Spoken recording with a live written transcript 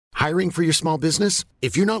Hiring for your small business?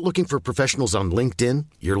 If you're not looking for professionals on LinkedIn,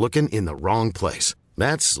 you're looking in the wrong place.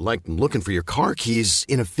 That's like looking for your car keys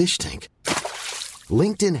in a fish tank.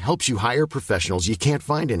 LinkedIn helps you hire professionals you can't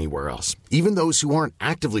find anywhere else, even those who aren't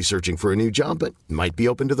actively searching for a new job but might be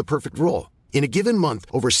open to the perfect role. In a given month,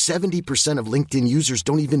 over 70% of LinkedIn users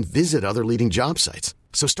don't even visit other leading job sites.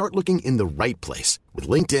 So start looking in the right place. With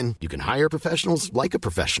LinkedIn, you can hire professionals like a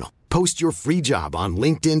professional. Post your free job on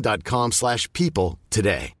linkedin.com/people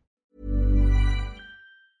today.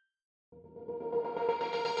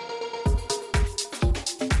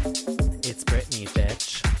 It's Britney,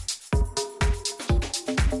 bitch.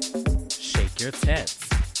 Shake your tits.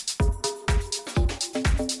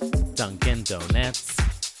 Dunkin' Donuts.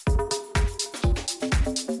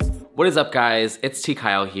 What is up, guys? It's T.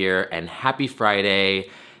 Kyle here, and happy Friday.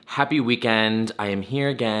 Happy weekend. I am here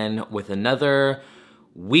again with another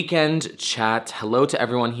weekend chat. Hello to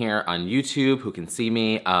everyone here on YouTube who can see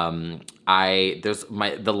me.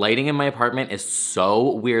 The lighting in my apartment is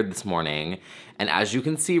so weird this morning. And as you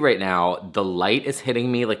can see right now, the light is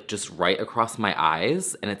hitting me like just right across my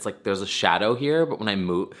eyes. And it's like there's a shadow here, but when I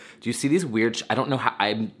move, do you see these weird, I don't know how,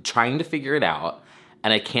 I'm trying to figure it out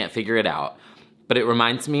and I can't figure it out. But it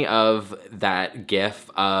reminds me of that gif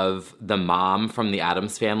of the mom from the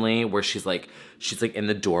Addams Family where she's like in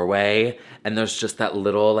the doorway and there's just that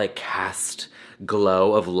little like cast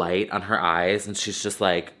glow of light on her eyes and she's just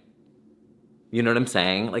like, you know what I'm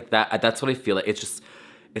saying? Like that's what I feel like.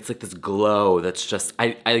 It's like this glow that's just,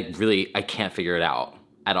 I can't figure it out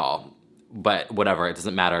at all. But whatever, it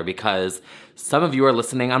doesn't matter because some of you are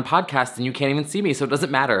listening on podcasts and you can't even see me, so it doesn't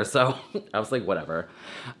matter. So I was like, whatever.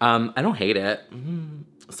 I don't hate it.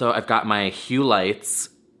 So I've got my Hue lights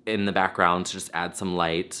in the background to just add some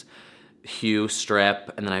light. Hue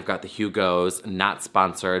strip, and then I've got the Hue Goes, not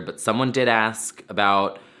sponsored, but someone did ask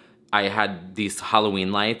about, I had these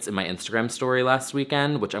Halloween lights in my Instagram story last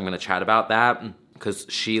weekend, which I'm going to chat about that because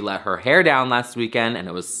she let her hair down last weekend and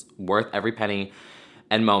it was worth every penny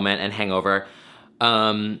and moment and hangover.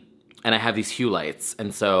 And I have these Hue lights.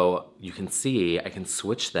 And so you can see I can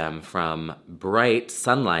switch them from bright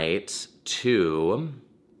sunlight to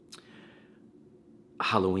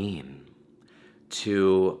Halloween,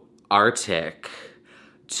 to Arctic,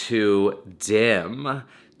 to dim,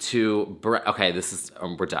 to okay, this is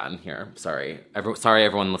we're done here. Sorry,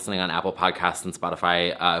 everyone listening on Apple Podcasts and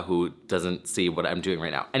Spotify who doesn't see what I'm doing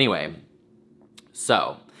right now. Anyway,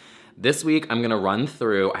 so this week I'm gonna run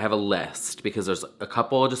through. I have a list because there's a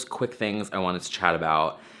couple just quick things I wanted to chat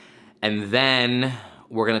about, and then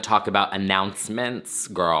we're gonna talk about announcements,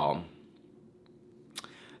 girl.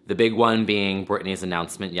 The big one being Britney's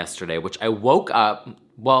announcement yesterday, which I woke up.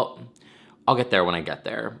 Well, I'll get there when I get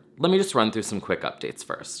there. Let me just run through some quick updates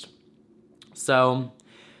first. So,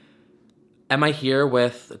 am I here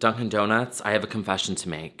with Dunkin' Donuts? I have a confession to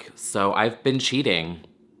make. So, I've been cheating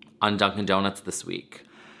on Dunkin' Donuts this week.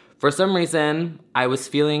 For some reason, I was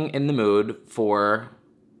feeling in the mood for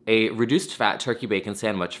a reduced fat turkey bacon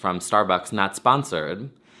sandwich from Starbucks, not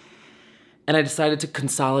sponsored. And I decided to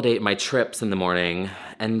consolidate my trips in the morning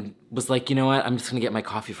and was like, you know what? I'm just gonna get my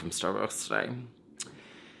coffee from Starbucks today.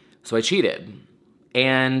 So I cheated.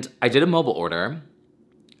 And I did a mobile order,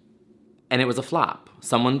 and it was a flop.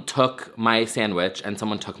 Someone took my sandwich, and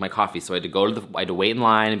someone took my coffee. So I had to wait in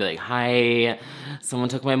line and be like, hi, someone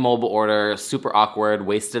took my mobile order. Super awkward,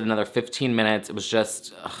 wasted another 15 minutes. It was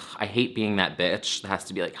just, I hate being that bitch that has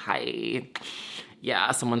to be like, hi,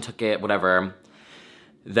 yeah, someone took it, whatever.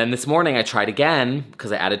 Then this morning I tried again,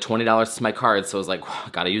 because I added $20 to my card, so I was like,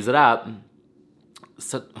 gotta use it up.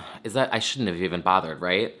 So I shouldn't have even bothered,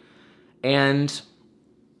 right? And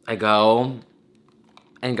I go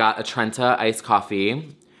and got a Trenta iced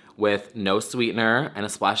coffee with no sweetener and a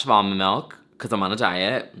splash of almond milk because I'm on a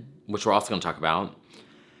diet, which we're also going to talk about.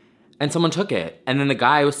 And someone took it. And then the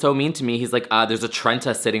guy was so mean to me. He's like, there's a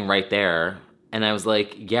Trenta sitting right there. And I was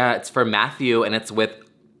like, yeah, it's for Matthew and it's with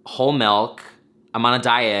whole milk. I'm on a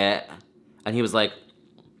diet. And he was like,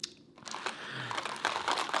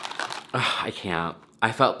 I can't.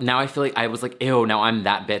 I feel like I was like, ew, now I'm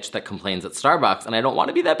that bitch that complains at Starbucks, and I don't want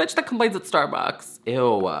to be that bitch that complains at Starbucks.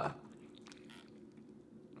 Ew.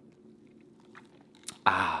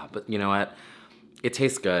 But you know what? It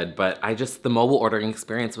tastes good, but the mobile ordering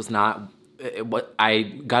experience was not what I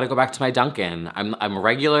gotta go back to my Dunkin'. I'm a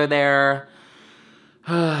regular there.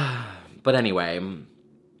 But anyway,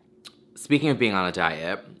 speaking of being on a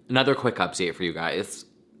diet, another quick update for you guys.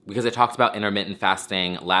 Because I talked about intermittent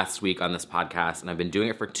fasting last week on this podcast, and I've been doing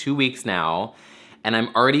it for 2 weeks now, and I'm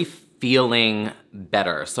already feeling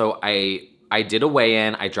better. So I did a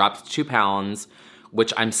weigh-in. I dropped 2 pounds.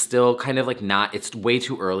 which I'm still kind of like not, it's way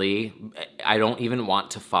too early. I don't even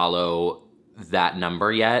want to follow that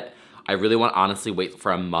number yet. I really want to honestly wait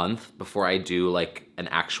for a month before I do like an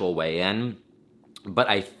actual weigh-in. But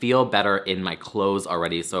I feel better in my clothes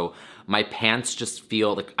already. So my pants just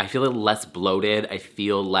feel like, I feel less bloated. I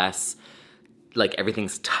feel less like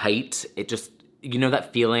everything's tight. It just, you know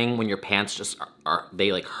that feeling when your pants just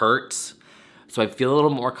they like hurt? So I feel a little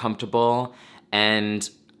more comfortable and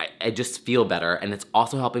I just feel better. And it's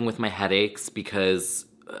also helping with my headaches because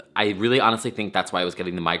I really honestly think that's why I was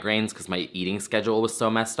getting the migraines, because my eating schedule was so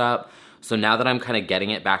messed up. So now that I'm kind of getting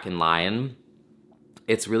it back in line,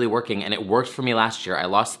 it's really working. And it worked for me last year. I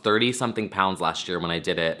lost 30-something pounds last year when I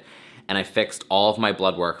did it. And I fixed all of my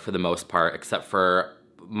blood work for the most part, except for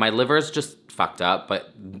my liver's just fucked up,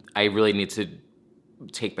 but I really need to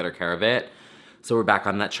take better care of it. So we're back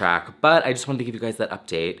on that track. But I just wanted to give you guys that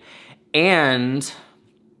update. And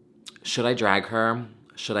should I drag her?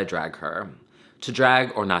 Should I drag her? To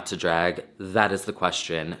drag or not to drag? That is the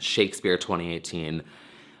question. Shakespeare 2018.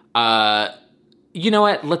 You know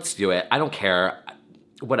what? Let's do it. I don't care.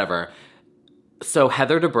 Whatever. So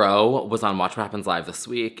Heather Dubrow was on Watch What Happens Live this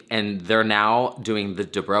week, and they're now doing the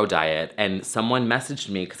Dubrow diet. And someone messaged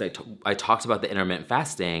me because I talked about the intermittent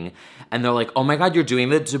fasting, and they're like, "Oh my God, you're doing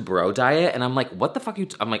the Dubrow diet?" And I'm like, "What the fuck are you?"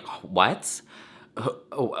 I'm like, "What?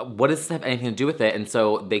 What does this have anything to do with it?" And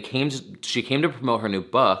so she came to promote her new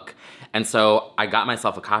book, and so I got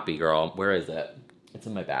myself a copy, girl. Where is it? It's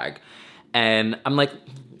in my bag. And I'm like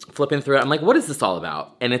flipping through it. I'm like, what is this all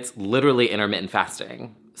about? And it's literally intermittent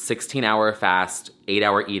fasting. 16-hour fast,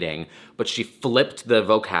 8-hour eating, but she flipped the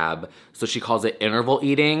vocab. So she calls it interval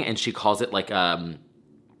eating, and she calls it like a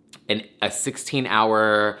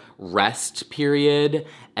 16-hour rest period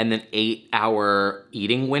and an 8-hour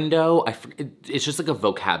eating window. It's just like a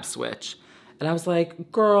vocab switch. And I was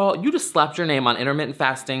like, girl, you just slapped your name on intermittent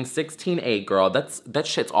fasting, 16-8, girl. That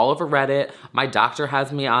shit's all over Reddit. My doctor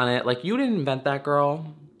has me on it. Like, you didn't invent that,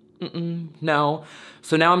 girl. No.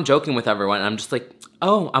 So now I'm joking with everyone, and I'm just like,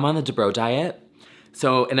 oh, I'm on the Dubrow diet.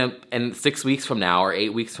 So in 6 weeks from now or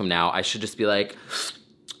 8 weeks from now, I should just be like,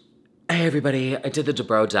 hey, everybody, I did the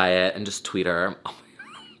Dubrow diet, and just tweet her. Oh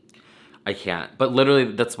my God. I can't. But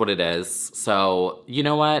literally, that's what it is. So, you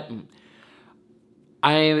know what?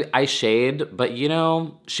 I shade, but, you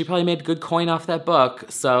know, she probably made good coin off that book,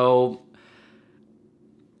 so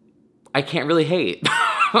I can't really hate,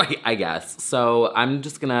 I guess. So I'm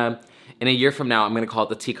just gonna, in a year from now, I'm gonna call it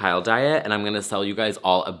the T. Kyle diet, and I'm gonna sell you guys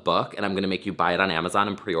all a book, and I'm gonna make you buy it on Amazon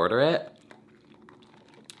and pre-order it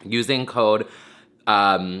using code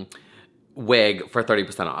WIG for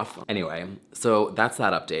 30% off. Anyway, so that's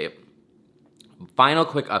that update. Final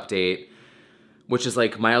quick update, which is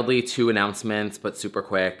like mildly 2 announcements, but super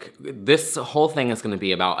quick. This whole thing is going to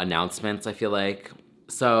be about announcements, I feel like.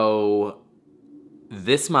 So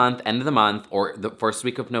this month, end of the month, or the first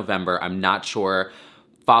week of November, I'm not sure.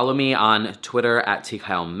 Follow me on Twitter at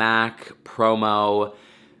TKyleMac, promo,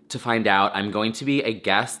 to find out. I'm going to be a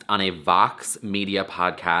guest on a Vox Media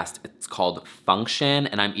podcast. It's called Function,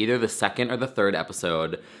 and I'm either the 2nd or the 3rd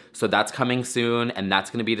episode. So that's coming soon, and that's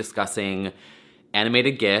going to be discussing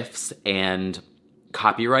animated GIFs and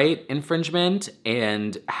copyright infringement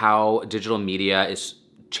and how digital media is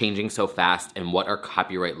changing so fast, and what are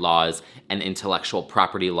copyright laws and intellectual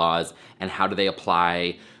property laws, and how do they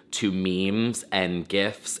apply to memes and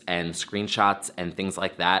GIFs and screenshots and things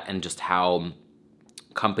like that, and just how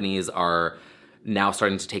companies are now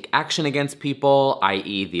starting to take action against people,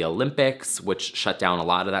 i.e. the Olympics, which shut down a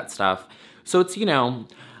lot of that stuff. So it's, you know,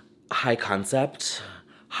 high concept,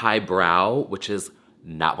 high brow, which is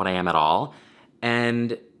not what I am at all.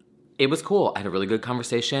 And it was cool. I had a really good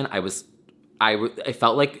conversation. I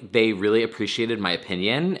felt like they really appreciated my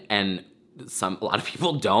opinion, and a lot of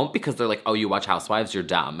people don't, because they're like, oh, you watch Housewives, you're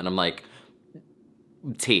dumb. And I'm like,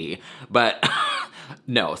 T. But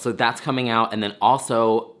no, so that's coming out. And then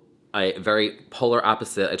also a very polar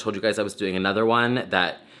opposite. I told you guys I was doing another one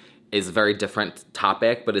that is a very different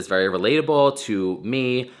topic, but is very relatable to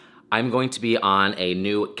me. I'm going to be on a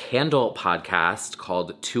new Candle podcast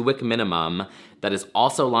called 2 Wick Minimum that is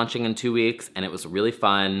also launching in 2 weeks, and it was really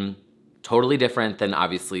fun. Totally different than,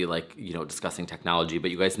 obviously, like, you know, discussing technology, but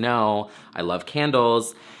you guys know I love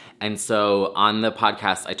candles. And so on the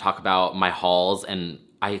podcast, I talk about my hauls, and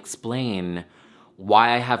I explain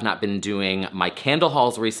why I have not been doing my candle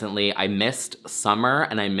hauls recently. I missed summer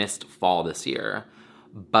and I missed fall this year,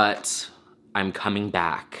 but I'm coming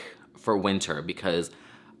back for winter because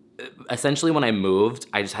essentially when I moved,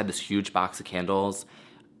 I just had this huge box of candles,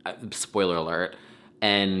 spoiler alert,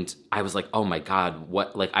 and I was like, oh my God,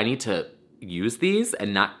 what, like, I need to use these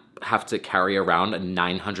and not have to carry around a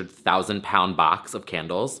 900,000 pound box of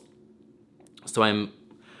candles. So I'm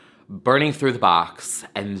burning through the box,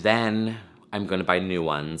 and then I'm going to buy new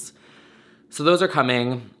ones. So those are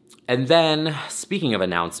coming. And then, speaking of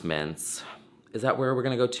announcements, is that where we're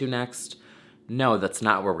going to go to next? No, that's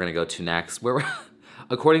not where we're going to go to next.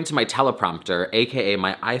 According to my teleprompter, aka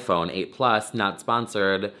my iPhone 8 Plus, not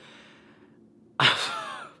sponsored,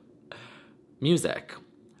 music.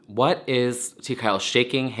 What is T. Kyle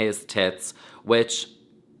shaking his tits? Which,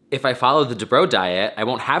 if I follow the Dubrow diet, I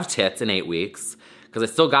won't have tits in 8 weeks because I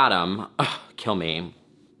still got them. Ugh, kill me.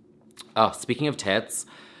 Oh, speaking of tits,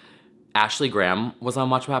 Ashley Graham was on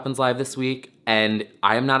Watch What Happens Live this week, and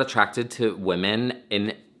I am not attracted to women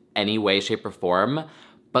in any way, shape, or form,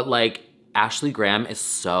 but like, Ashley Graham is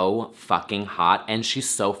so fucking hot, and she's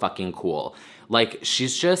so fucking cool. Like,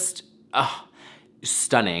 she's just,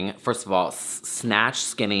 stunning. First of all, snatch,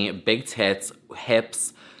 skinny, big tits,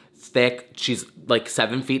 hips, thick. She's like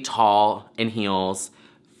 7 feet tall in heels,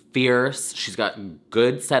 fierce. She's got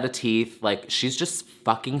good set of teeth. Like, she's just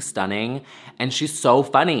fucking stunning, and she's so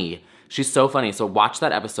funny. She's so funny. So watch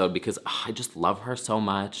that episode because I just love her so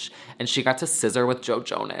much. And she got to scissor with Joe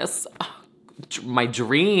Jonas. My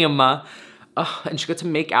dream. And she got to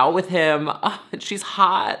make out with him. And she's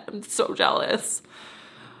hot. I'm so jealous.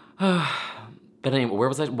 But anyway, where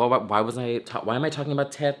was I? Why am I talking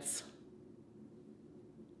about tits?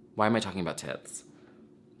 Why am I talking about tits?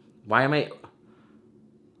 Why am I?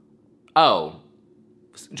 Oh,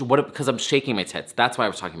 what? Because I'm shaking my tits. That's why I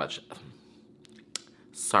was talking about.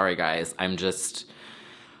 Sorry, guys. I'm just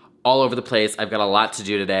all over the place. I've got a lot to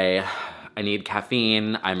do today. I need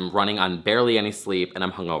caffeine. I'm running on barely any sleep, and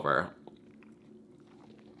I'm hungover.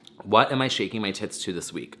 What am I shaking my tits to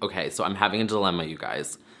this week? Okay, so I'm having a dilemma, you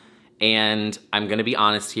guys. And I'm going to be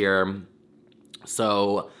honest here.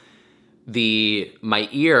 So my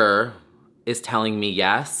ear is telling me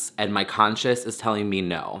yes, and my conscience is telling me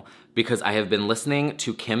no. Because I have been listening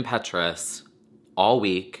to Kim Petras all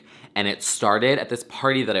week, and it started at this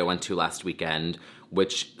party that I went to last weekend,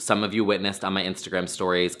 which some of you witnessed on my Instagram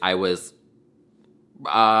stories. I was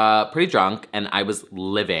pretty drunk, and I was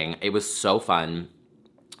living. It was so fun.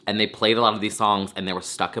 And they played a lot of these songs, and they were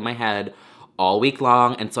stuck in my head all week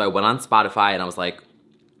long. And so I went on Spotify, and I was like,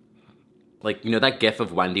 you know that gif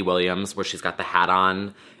of Wendy Williams where she's got the hat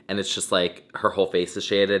on, and it's just like her whole face is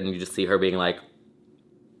shaded, and you just see her being like,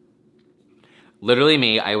 literally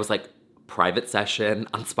me. I was like, private session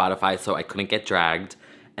on Spotify, so I couldn't get dragged,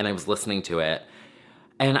 and I was listening to it,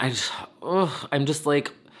 and I'm just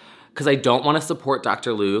like, because I don't want to support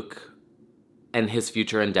Dr. Luke and his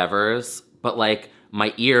future endeavors, but like,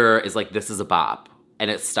 my ear is like, this is a bop, and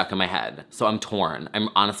it's stuck in my head, so I'm torn. I'm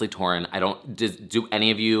honestly torn. I don't, do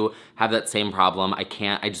any of you have that same problem? I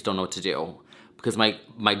just don't know what to do, because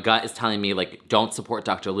my gut is telling me, like, don't support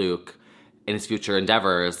Dr. Luke in his future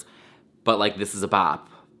endeavors, but like, this is a bop.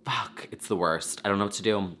 Fuck, it's the worst. I don't know what to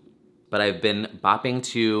do. But I've been bopping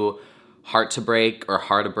to Heart to Break or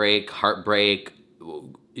Heart to Break, Heartbreak.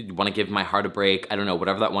 You want to give my heart a break. I don't know,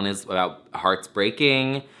 whatever that one is about hearts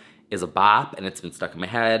breaking is a bop, and it's been stuck in my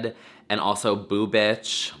head. And also Boo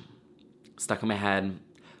Bitch, stuck in my head.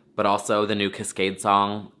 But also the new Cascade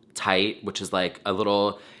song, Tight, which is like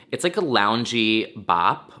it's like a loungy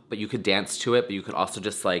bop, but you could dance to it, but you could also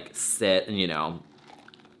just like sit and, you know.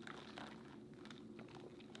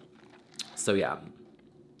 So yeah,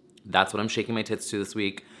 that's what I'm shaking my tits to this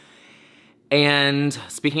week. And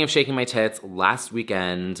speaking of shaking my tits, last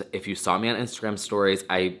weekend, if you saw me on Instagram stories,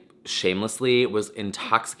 I shamelessly was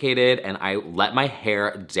intoxicated, and I let my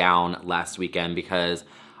hair down last weekend because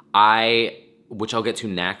which I'll get to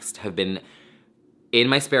next, have been in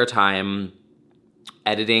my spare time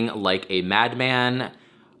editing like a madman.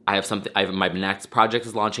 My next project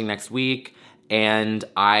is launching next week. And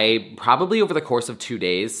I probably over the course of 2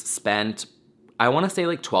 days spent, I want to say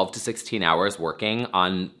like 12 to 16 hours working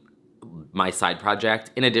on my side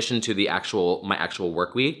project in addition to my actual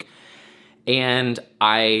work week. And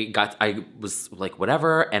I was like,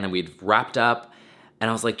 whatever. And we'd wrapped up, and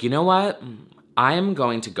I was like, you know what? I'm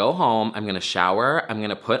going to go home. I'm going to shower. I'm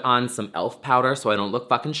going to put on some e.l.f. powder so I don't look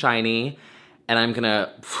fucking shiny. And I'm going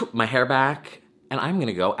to put my hair back, and I'm going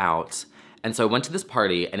to go out. And so I went to this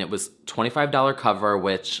party, and it was $25 cover,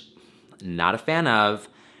 which not a fan of,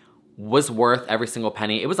 was worth every single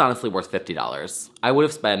penny. It was honestly worth $50. I would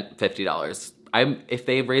have spent $50. If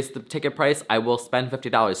they raised the ticket price, I will spend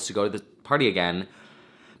 $50 to go to the party again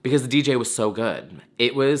because the DJ was so good.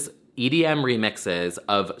 It was EDM remixes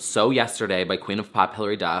of So Yesterday by Queen of Pop,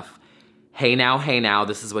 Hilary Duff, Hey Now,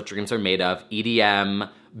 This Is What Dreams Are Made Of, EDM,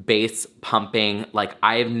 bass pumping. Like,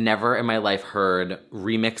 I've never in my life heard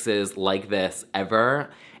remixes like this ever.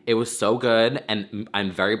 It was so good, and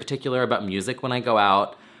I'm very particular about music when I go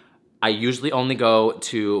out. I usually only go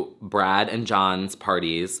to Brad and John's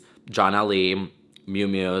parties, John Ali, Mew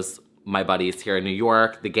Mew's, my buddies here in New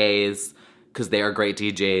York, the Gays, because they are great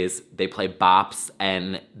DJs. They play bops,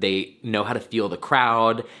 and they know how to feel the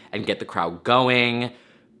crowd and get the crowd going.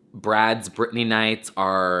 Brad's Britney nights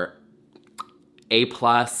are A+.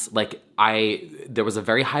 Like, there was a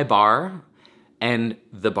very high bar, and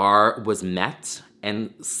the bar was met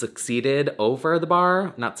and succeeded over the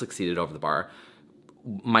bar. Not succeeded over the bar.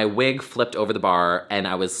 My wig flipped over the bar, and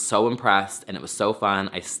I was so impressed, and it was so fun.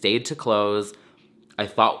 I stayed to close. I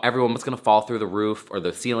thought everyone was going to fall through the roof or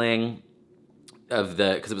the ceiling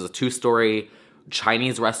because it was a 2-story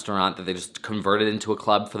Chinese restaurant that they just converted into a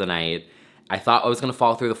club for the night. I thought I was going to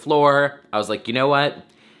fall through the floor. I was like, you know what?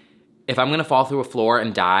 If I'm going to fall through a floor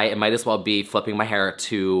and die, it might as well be flipping my hair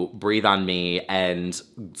to Breathe on Me and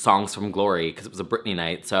Songs from Glory, because it was a Britney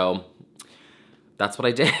night. So that's what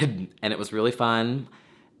I did, and it was really fun.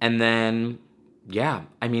 And then, yeah,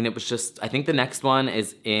 I mean, it was just, I think the next one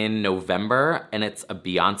is in November, and it's a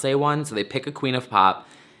Beyonce one. So they pick a queen of pop,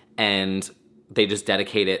 and they just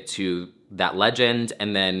dedicate it to that legend,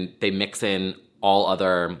 and then they mix in all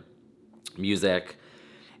other music.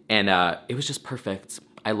 And it was just perfect.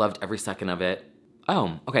 I loved every second of it.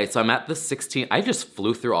 Oh, okay, so I'm at the 16th. I just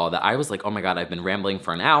flew through all that. I was like, oh my God, I've been rambling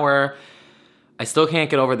for an hour. I still can't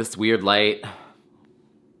get over this weird light.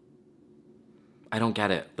 I don't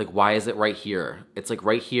get it. Like, why is it right here? It's like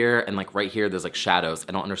right here, and like right here there's like shadows.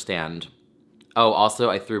 I don't understand. Oh,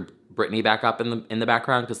 also I threw Britney back up in the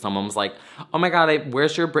background because someone was like, "Oh my God,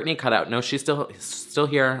 where's your Britney cutout?" No, she's still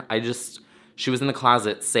here. She was in the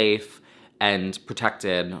closet, safe and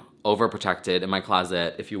protected, overprotected in my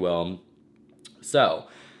closet, if you will. So,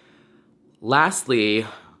 lastly,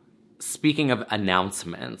 speaking of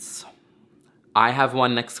announcements, I have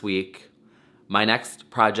one next week. My next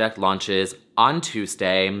project launches on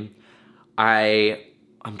Tuesday.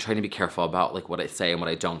 I'm trying to be careful about like what I say and what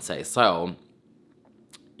I don't say. So,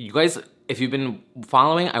 you guys, if you've been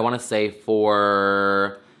following, I want to say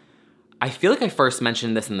I feel like I first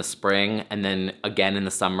mentioned this in the spring and then again in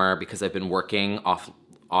the summer because I've been working off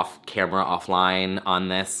camera, offline on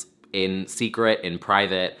this in secret, in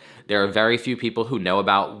private. There are very few people who know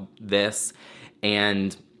about this,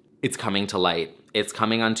 and it's coming to light. It's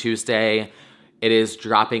coming on Tuesday. It is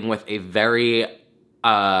dropping with a very,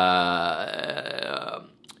 there's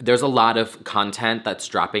a lot of content that's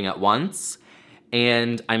dropping at once.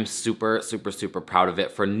 And I'm super, super, super proud of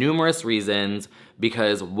it for numerous reasons.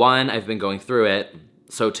 Because one, I've been going through it.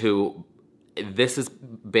 So two, this has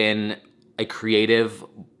been a creative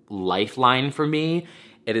lifeline for me.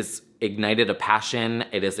 It has ignited a passion.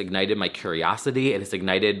 It has ignited my curiosity. It has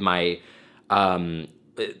ignited my,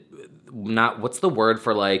 what's the word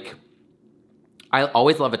for like, I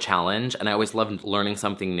always love a challenge and I always love learning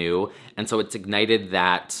something new. And so it's ignited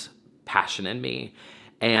that passion in me.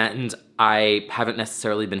 And I haven't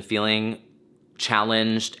necessarily been feeling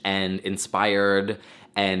challenged and inspired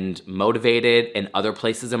and motivated in other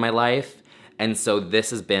places in my life. And so this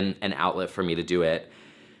has been an outlet for me to do it.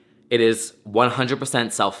 It is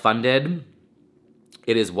 100% self-funded.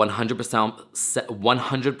 It is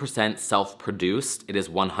 100% self-produced. It is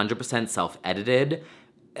 100% self-edited.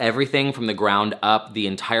 Everything from the ground up, the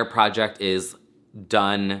entire project is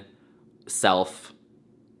done selfly.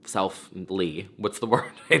 What's the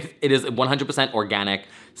word? It is 100% organic,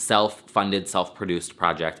 self-funded, self-produced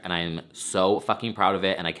project, and I am so fucking proud of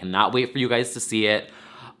it, and I cannot wait for you guys to see it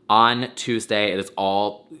on Tuesday. It is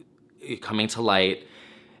all coming to light.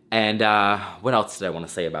 And what else did I want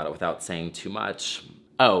to say about it without saying too much?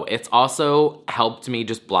 Oh, it's also helped me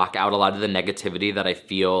just block out a lot of the negativity that I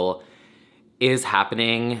feel is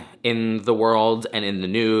happening in the world and in the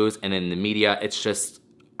news and in the media. It's just,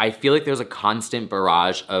 I feel like there's a constant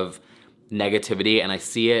barrage of negativity, and I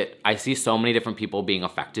see so many different people being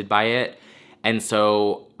affected by it. And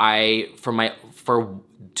so for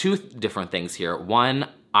two different things here. One,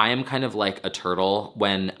 I am kind of like a turtle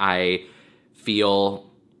when I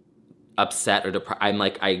feel upset or depressed.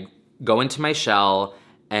 I go into my shell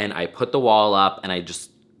and I put the wall up and I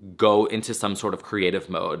just go into some sort of creative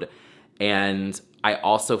mode. And I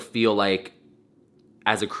also feel like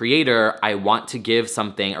as a creator, I want to give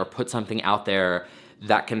something or put something out there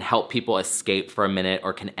that can help people escape for a minute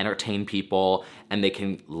or can entertain people and they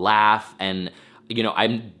can laugh. And, you know,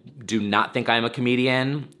 I do not think I'm a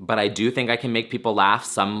comedian, but I do think I can make people laugh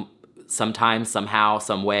sometime, somehow,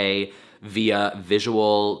 some way via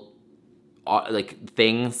visual like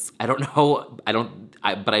things. I don't know.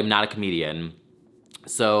 But I'm not a comedian.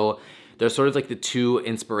 So there's sort of like the two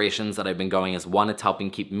inspirations that I've been going is one, it's helping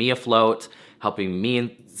keep me afloat, helping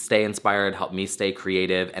me stay inspired, help me stay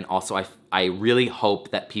creative. And also I really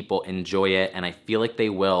hope that people enjoy it, and I feel like they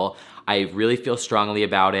will. I really feel strongly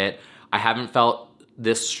about it. I haven't felt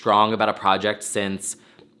this strong about a project since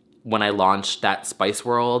when I launched that Spice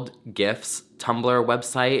World Gifts Tumblr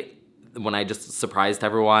website, when I just surprised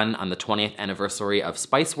everyone on the 20th anniversary of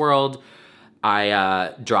Spice World.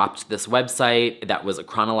 I dropped this website that was a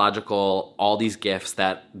chronological, all these gifts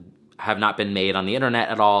that have not been made on the internet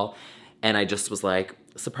at all. And I just was like,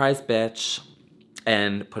 surprise, bitch,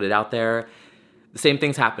 and put it out there. The same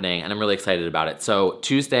thing's happening, and I'm really excited about it. So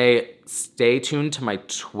Tuesday, stay tuned to my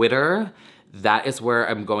Twitter. That is where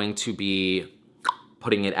I'm going to be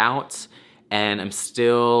putting it out. And I'm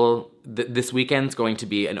still, this weekend's going to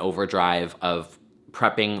be an overdrive of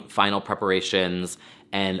prepping, final preparations.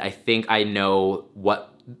 And I think I know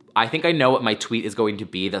what my tweet is going to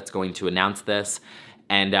be that's going to announce this.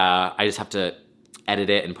 And I just have to edit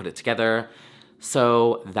it and put it together.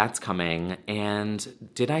 So that's coming. And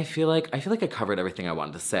I feel like I covered everything I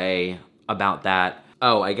wanted to say about that.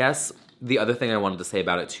 Oh, I guess the other thing I wanted to say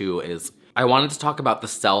about it too is I wanted to talk about the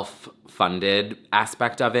self-funded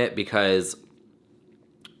aspect of it, because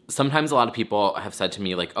sometimes a lot of people have said to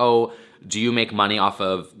me like, oh, do you make money off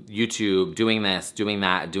of YouTube doing this, doing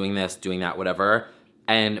that, doing this, doing that, whatever?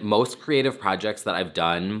 And most creative projects that I've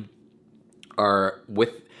done are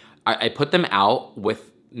I put them out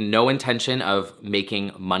with no intention of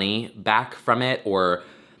making money back from it, or,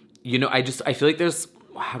 I feel like there's,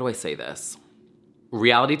 how do I say this?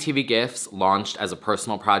 Reality TV Gifts launched as a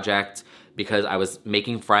personal project because I was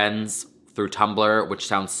making friends through Tumblr, which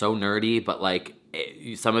sounds so nerdy, but like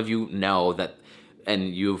some of you know that,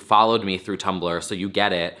 and you followed me through Tumblr, so you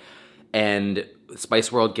get it. And Spice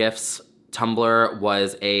World Gifts Tumblr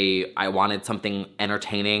was I wanted something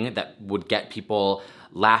entertaining that would get people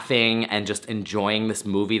laughing and just enjoying this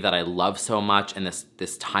movie that I love so much, and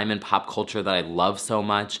this time in pop culture that I love so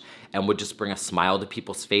much, and would just bring a smile to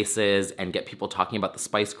people's faces and get people talking about the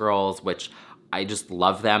Spice Girls, which I just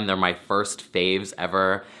love them. They're my first faves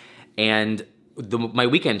ever. And my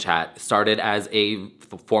weekend chat started as a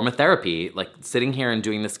form of therapy, like sitting here and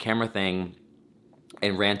doing this camera thing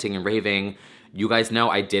and ranting and raving. You guys know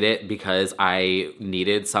I did it because I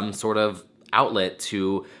needed some sort of outlet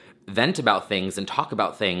to vent about things and talk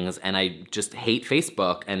about things, and I just hate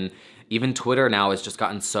Facebook, and even Twitter now has just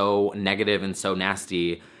gotten so negative and so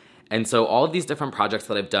nasty. And so all of these different projects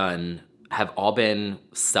that I've done have all been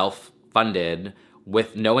self-funded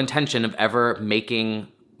with no intention of ever making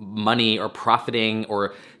money or profiting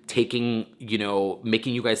or taking,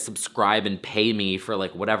 making you guys subscribe and pay me for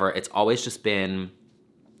like whatever. It's always just been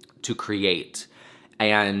to create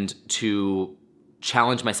and to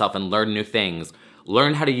challenge myself and learn new things.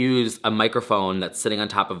 Learn how to use a microphone that's sitting on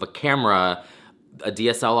top of a camera, a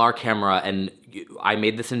DSLR camera, and I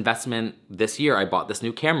made this investment this year. I bought this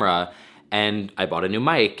new camera, and I bought a new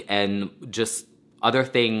mic, and just other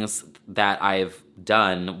things that I've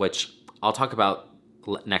done, which I'll talk about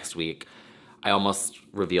next week. I almost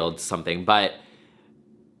revealed something, but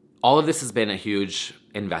all of this has been a huge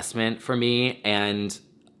investment for me, and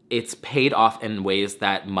it's paid off in ways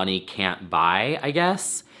that money can't buy, I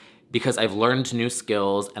guess, because I've learned new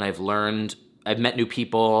skills, and I've met new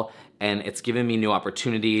people, and it's given me new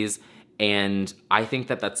opportunities. And I think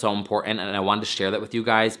that that's so important, and I wanted to share that with you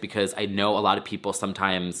guys because I know a lot of people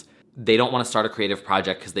sometimes, they don't want to start a creative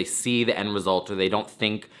project because they see the end result, or they don't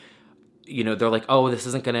think, they're like, oh, this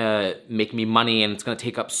isn't going to make me money, and it's going to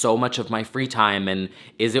take up so much of my free time, and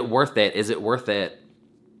is it worth it? Is it worth it?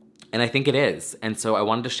 And I think it is. And so I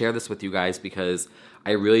wanted to share this with you guys because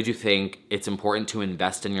I really do think it's important to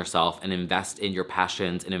invest in yourself and invest in your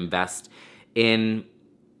passions and invest in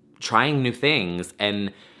trying new things.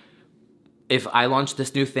 And if I launch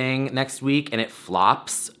this new thing next week and it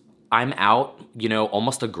flops, I'm out,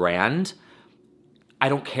 almost $1,000. I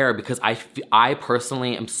don't care because I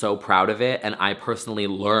personally am so proud of it, and I personally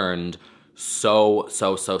learned so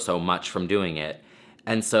much from doing it.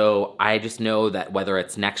 And so I just know that whether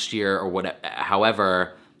it's next year or whatever,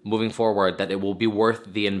 however, moving forward, that it will be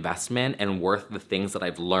worth the investment and worth the things that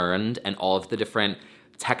I've learned and all of the different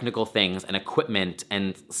technical things and equipment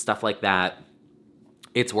and stuff like that.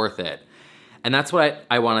 It's worth it. And that's what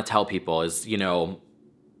I want to tell people is,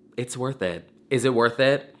 it's worth it. Is it worth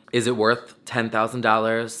it? Is it worth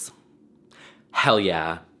 $10,000? Hell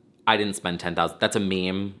yeah. I didn't spend $10,000. That's a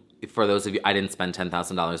meme. For those of you, I didn't spend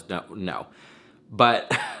 $10,000. No.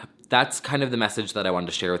 But that's kind of the message that I wanted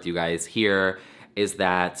to share with you guys here. is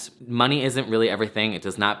that money isn't really everything. It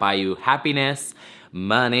does not buy you happiness.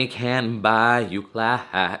 Money can buy you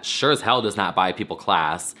class. Sure as hell does not buy people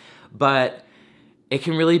class, but it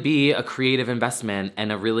can really be a creative investment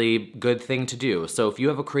and a really good thing to do. So if you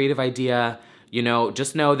have a creative idea,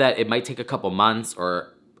 just know that it might take a couple months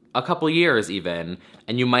or a couple years even,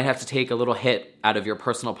 and you might have to take a little hit out of your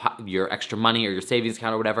your extra money or your savings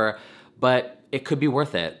account or whatever, but it could be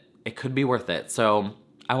worth it. It could be worth it. So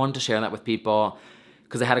I wanted to share that with people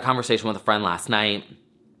because I had a conversation with a friend last night,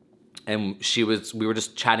 and we were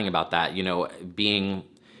just chatting about that,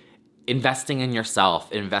 investing in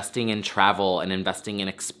yourself, investing in travel, and investing in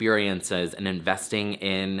experiences, and investing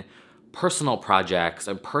in personal projects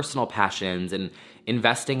and personal passions, and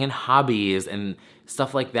investing in hobbies and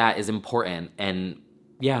stuff like that is important. And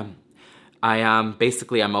yeah, I'm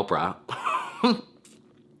Oprah.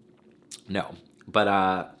 No,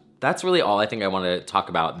 but that's really all I think I want to talk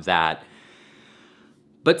about that.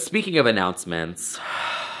 But speaking of announcements,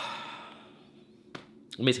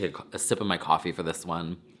 let me take a sip of my coffee for this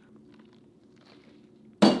one.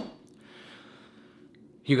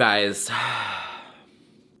 You guys,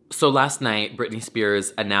 so last night, Britney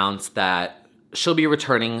Spears announced that she'll be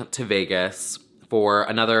returning to Vegas for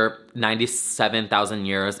another 97,000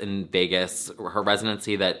 years in Vegas, her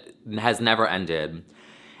residency that has never ended.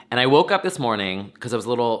 And I woke up this morning because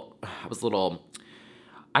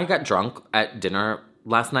I got drunk at dinner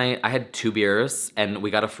last night. I had 2 beers and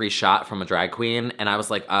we got a free shot from a drag queen. And I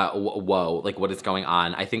was like, whoa, like what is going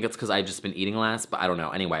on? I think it's because I've just been eating less, but I don't know.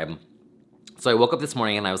 Anyway, so I woke up this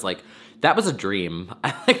morning and I was like, that was a dream.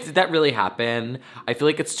 Did that really happen? I feel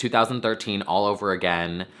like it's 2013 all over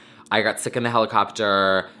again. I got sick in the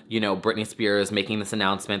helicopter, Britney Spears making this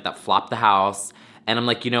announcement that flopped the house. And I'm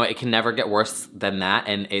like, it can never get worse than that.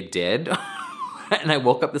 And it did. And I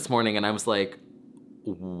woke up this morning and I was like,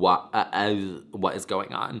 what is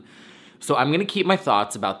going on? So I'm going to keep my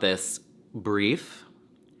thoughts about this brief.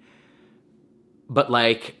 But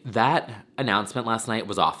that announcement last night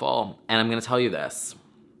was awful. And I'm going to tell you this.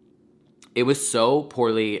 It was so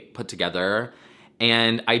poorly put together.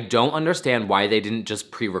 And I don't understand why they didn't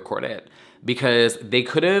just pre-record it. Because they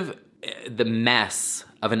could have, the mess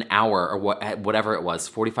of an hour or whatever it was,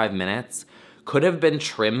 45 minutes, could have been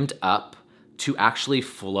trimmed up to actually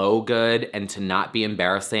flow good and to not be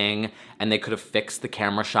embarrassing. And they could have fixed the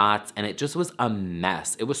camera shots. And it just was a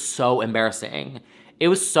mess. It was so embarrassing. It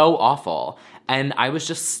was so awful. And I was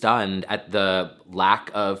just stunned at the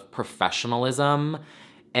lack of professionalism.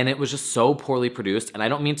 And it was just so poorly produced. And I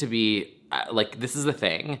don't mean to be, this is the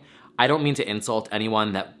thing. I don't mean to insult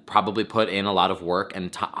anyone that probably put in a lot of work and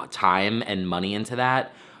time and money into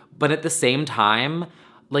that. But at the same time,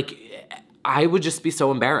 I would just be so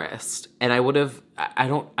embarrassed. And I would have, I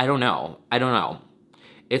don't know.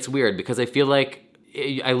 It's weird because I feel like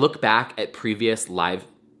I look back at previous live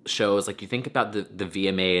shows, you think about the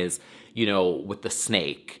VMAs, with the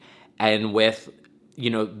snake and with,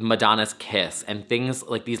 Madonna's Kiss and things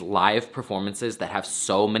like these live performances that have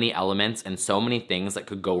so many elements and so many things that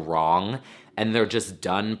could go wrong and they're just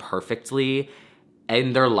done perfectly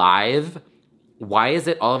and they're live. Why is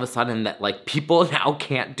it all of a sudden that people now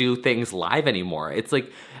can't do things live anymore? It's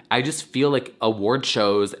I just feel like award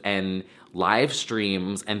shows and live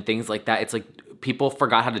streams and things like that, it's people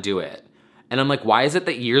forgot how to do it. And I'm like, why is it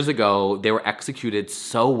that years ago they were executed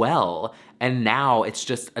so well and now it's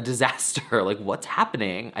just a disaster? What's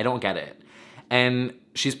happening? I don't get it. And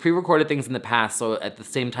she's pre-recorded things in the past, so at the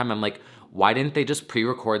same time, I'm like, why didn't they just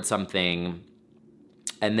pre-record something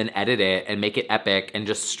and then edit it and make it epic and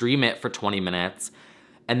just stream it for 20 minutes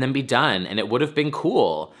and then be done? And it would have been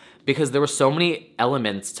cool because there were so many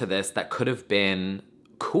elements to this that could have been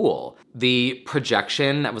cool. The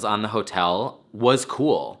projection that was on the hotel was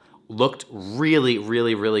cool. Looked really,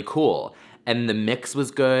 really, really cool. And the mix was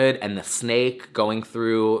good, and the snake going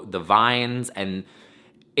through the vines, and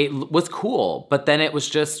it was cool. But then it was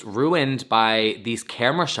just ruined by these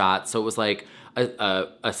camera shots. So it was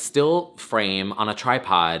a still frame on a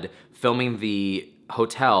tripod filming the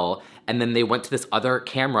hotel, and then they went to this other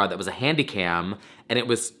camera that was a handy cam, and it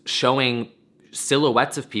was showing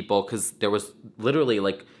silhouettes of people because there was literally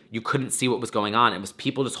you couldn't see what was going on. It was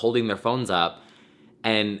people just holding their phones up.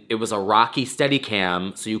 And it was a rocky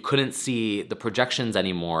Steadicam, so you couldn't see the projections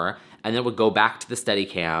anymore. And then it would go back to the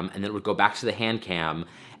Steadicam, and then it would go back to the hand cam.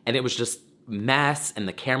 And it was just mess, and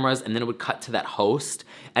the cameras, and then it would cut to that host,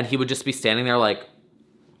 and he would just be standing there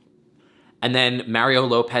and then Mario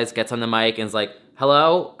Lopez gets on the mic and is like,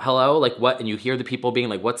 hello, what? And you hear the people being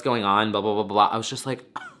like, what's going on, blah, blah, blah, blah. I was just like,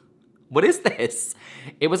 what is this?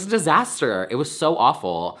 It was a disaster. It was so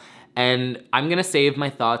awful. And I'm going to save my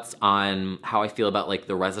thoughts on how I feel about like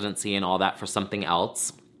the residency and all that for something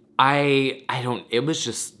else. It was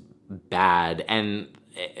just bad. And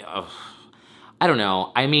I don't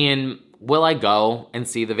know. I mean, will I go and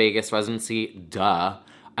see the Vegas residency? Duh.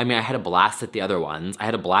 I mean, I had a blast at the other ones. I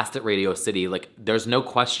had a blast at Radio City. Like, there's no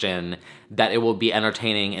question that it will be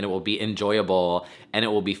entertaining and it will be enjoyable and it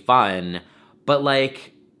will be fun. But,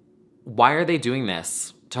 like, why are they doing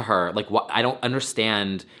this to her? Like, I don't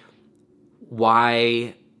understand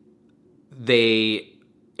why they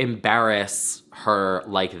embarrass her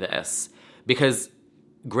like this. Because,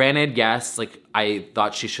 granted, yes, like, I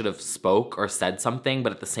thought she should have spoke or said something.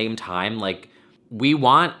 But at the same time, like, we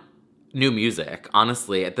want new music,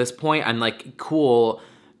 honestly. At this point, I'm like, cool,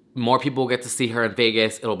 more people get to see her in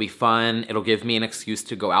Vegas. It'll be fun. It'll give me an excuse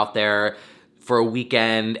to go out there for a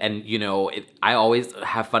weekend. And, you know, I always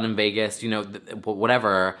have fun in Vegas, you know,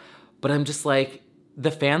 whatever. But I'm just like,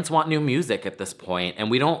 the fans want new music at this point,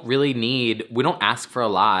 and we don't ask for a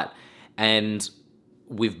lot. And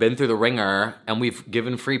we've been through the ringer, and we've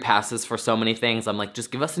given free passes for so many things. I'm like,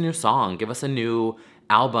 just give us a new song. Give us a new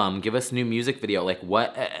album. Give us a new music video. Like,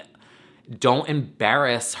 what? Don't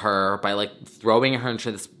embarrass her by like throwing her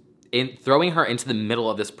into the middle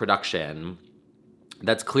of this production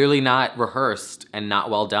that's clearly not rehearsed and not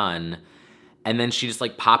well done. And then she just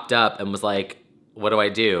like popped up and was like, what do I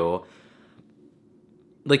do?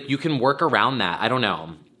 Like, you can work around that. I don't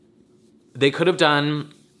know. They could have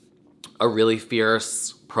done a really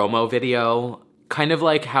fierce promo video, kind of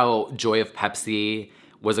like how Joy of Pepsi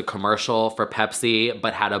was a commercial for Pepsi,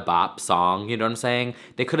 but had a bop song, you know what I'm saying?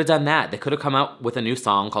 They could have done that. They could have come out with a new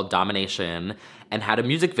song called Domination and had a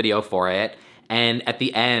music video for it. And at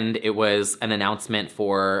the end, it was an announcement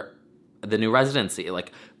for the new residency,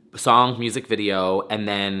 like song, music video, and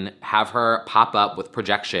then have her pop up with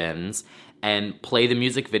projections and play the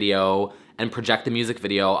music video and project the music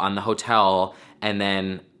video on the hotel. And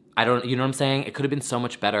then, you know what I'm saying? It could have been so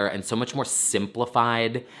much better and so much more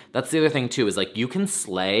simplified. That's the other thing too, is like, you can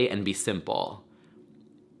slay and be simple.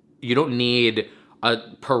 You don't need a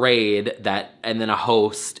parade and then a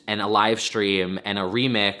host and a live stream and a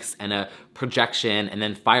remix and a projection and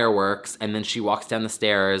then fireworks, and then she walks down the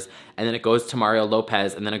stairs, and then it goes to Mario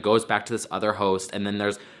Lopez, and then it goes back to this other host, and then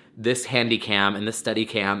there's this handy cam and this steady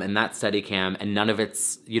cam and that steady cam, and none of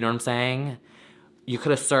it's, you know what I'm saying? You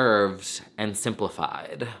could have served and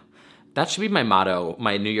simplified. That should be my motto,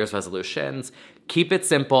 my New Year's resolutions. Keep it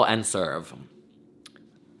simple and serve.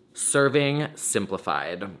 Serving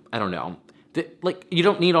simplified. I don't know. You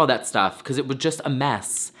don't need all that stuff, because it was just a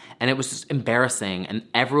mess. And it was just embarrassing. And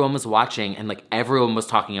everyone was watching, and like everyone was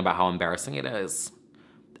talking about how embarrassing it is.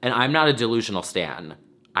 And I'm not a delusional stan.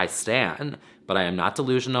 I stan, but I am not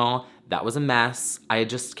delusional. That was a mess. I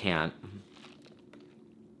just can't.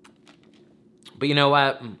 But you know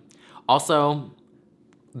what? Also,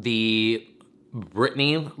 the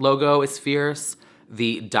Britney logo is fierce.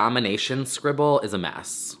 The Domination scribble is a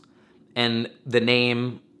mess. And the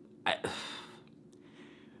name,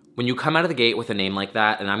 when you come out of the gate with a name like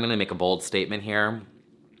that, and I'm going to make a bold statement here,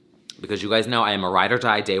 because you guys know I am a ride or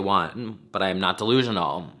die day one, but I am not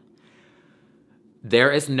delusional.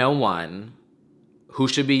 There is no one who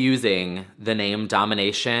should be using the name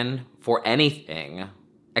Domination for anything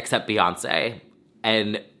except Beyonce.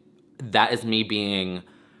 And that is me being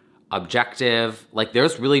objective. Like,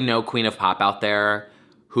 there's really no queen of pop out there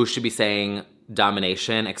who should be saying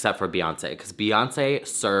Domination except for Beyonce. Because Beyonce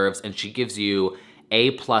serves, and she gives you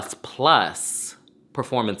A++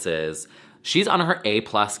 performances. She's on her A+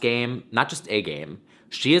 game, not just A game.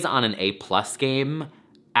 She is on an A+ game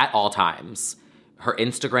at all times. Her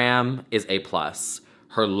Instagram is A+.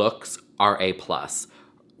 Her looks are A+.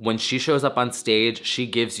 When she shows up on stage, she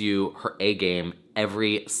gives you her A game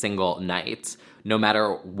every single night. No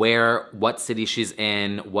matter where, what city she's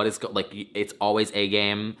in, it's always A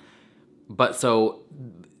game. But so,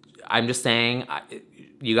 I'm just saying,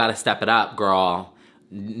 you gotta step it up, girl.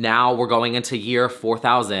 Now we're going into year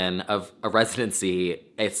 4,000 of a residency.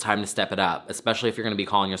 It's time to step it up, especially if you're gonna be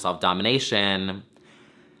calling yourself Domination.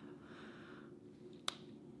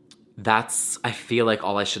 That's, I feel like,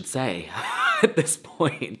 all I should say at this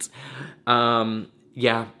point.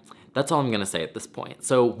 Yeah, that's all I'm gonna say at this point.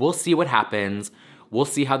 So we'll see what happens. We'll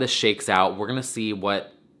see how this shakes out. We're gonna see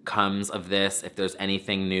what comes of this, if there's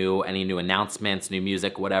anything new, any new announcements, new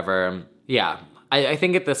music, whatever. Yeah, I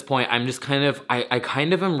think at this point, I'm just kind of, I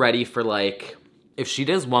kind of am ready for, like, if she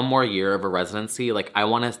does one more year of a residency, like, I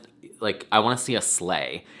want to see a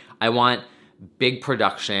slay. I want big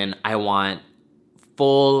production. I want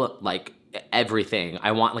full, like, everything.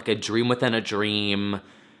 I want, like, a dream within a dream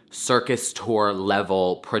circus tour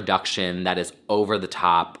level production that is over the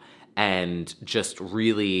top and just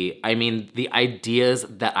really, I mean, the ideas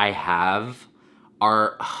that I have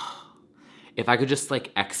are, if I could just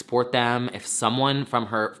like export them, if someone from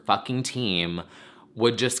her fucking team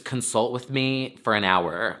would just consult with me for an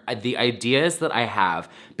hour, the ideas that I have,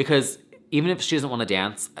 because even if she doesn't want to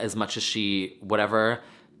dance as much as she, whatever,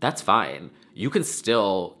 that's fine. You can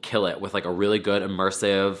still kill it with like a really good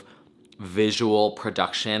immersive visual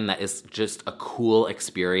production that is just a cool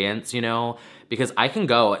experience, you know? Because I can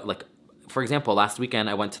go, like, for example, last weekend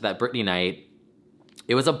I went to that Britney night.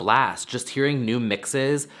 It was a blast just hearing new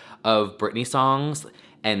mixes of Britney songs,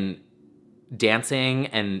 and dancing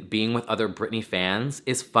and being with other Britney fans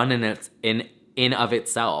is fun in of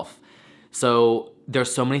itself. So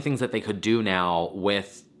there's so many things that they could do now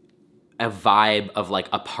with a vibe of like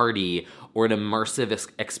a party or an immersive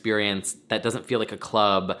experience that doesn't feel like a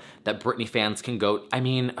club that Britney fans can go. I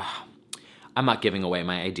mean, I'm not giving away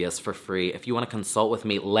my ideas for free. If you want to consult with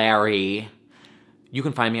me, Larry, you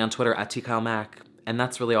can find me on Twitter at @TKyleMac. And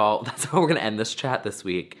that's really all. That's how we're going to end this chat this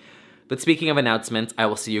week. But speaking of announcements, I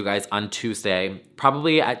will see you guys on Tuesday,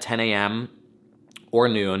 probably at 10 a.m. or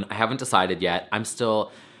noon. I haven't decided yet. I'm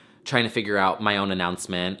still trying to figure out my own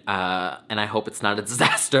announcement. And I hope it's not a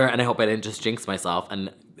disaster. And I hope I didn't just jinx myself.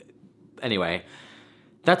 And anyway,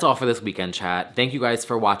 that's all for this weekend chat. Thank you guys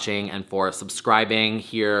for watching and for subscribing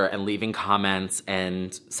here and leaving comments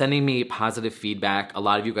and sending me positive feedback. A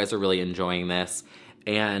lot of you guys are really enjoying this.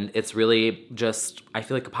 And it's really just, I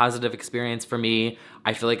feel like a positive experience for me.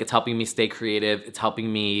 I feel like it's helping me stay creative. It's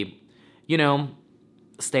helping me, you know,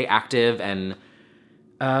 stay active. And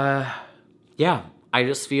yeah, I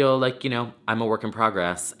just feel like, you know, I'm a work in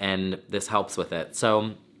progress and this helps with it.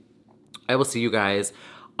 So I will see you guys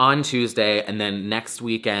on Tuesday. And then next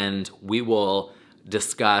weekend, we will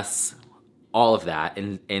discuss all of that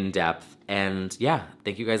in depth. And yeah,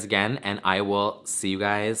 thank you guys again. And I will see you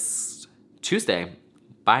guys Tuesday.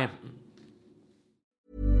 Bye.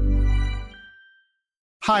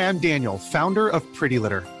 Hi, I'm Daniel, founder of Pretty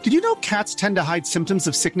Litter. Did you know cats tend to hide symptoms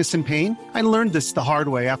of sickness and pain? I learned this the hard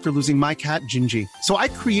way after losing my cat, Gingy. So I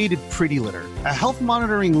created Pretty Litter, a health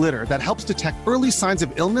monitoring litter that helps detect early signs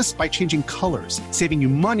of illness by changing colors, saving you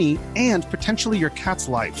money and potentially your cat's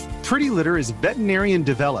life. Pretty Litter is veterinarian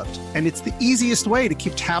developed, and it's the easiest way to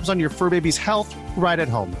keep tabs on your fur baby's health right at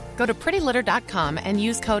home. Go to prettylitter.com and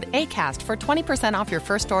use code ACAST for 20% off your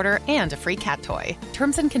first order and a free cat toy.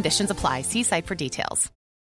 Terms and conditions apply. See site for details.